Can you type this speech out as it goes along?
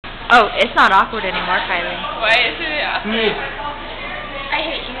Oh, it's not awkward anymore, Kylie. Why is it awkward? I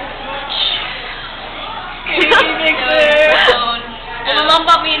hate you so much. Well, my mom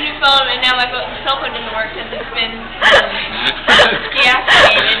bought me a new phone, and now my cell phone doesn't work because it's been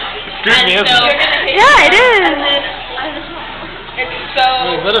deactivated. Screwed me up. Yeah, it is. It's so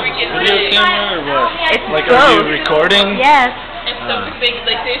Wait, what a freaking video big. camera or what? It's Like, both. are you recording? Yes. It's so big.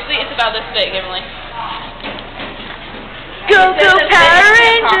 Like, seriously, it's about this big, Emily. Go, go, Power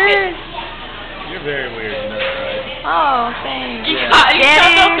Rangers! You're very weird, you know that, right? Oh, thanks. You Yeah. got Get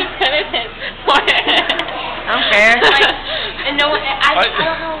yourself it. independent. I don't care. And no one, I don't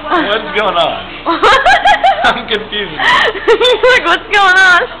know why. What's going on? I'm confused. Like, what's going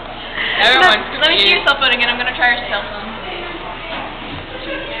on? Everyone, let me see your cell phone again. I'm gonna try your cell phone.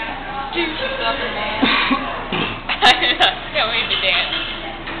 Dude, you fucking man. I can't wait to dance.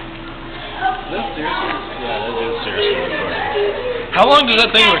 Is that seriously? Yeah, that is seriously recording. How long does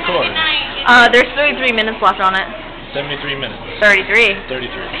that thing record? There's 33 minutes left on it. 73 minutes. 33.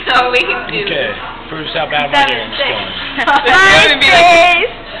 33. Oh, we can do. Okay. Proves how bad my hearing's going.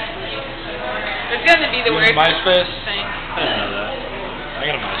 MySpace! It's gonna be the You worst have MySpace? thing. I didn't know that. I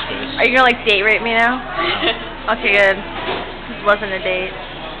got a MySpace. Are you gonna, like, date rape me now? Okay, good. This wasn't a date.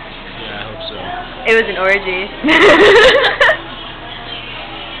 Yeah, I hope so. It was an orgy.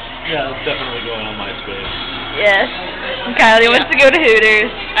 Yeah, it's definitely going on MySpace. Yes. Kylie wants to go to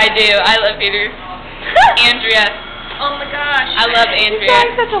Hooters. I do. I love Hooters. Andrea. Oh my gosh. I love Andrea. She's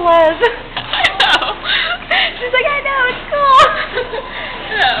like such a les. I know. She's like, I know, it's cool.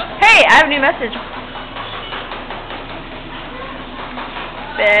 No. Hey, I have a new message.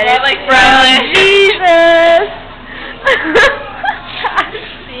 Well, like, from Jesus.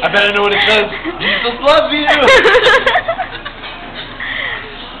 I bet I know what it says. Jesus loves you!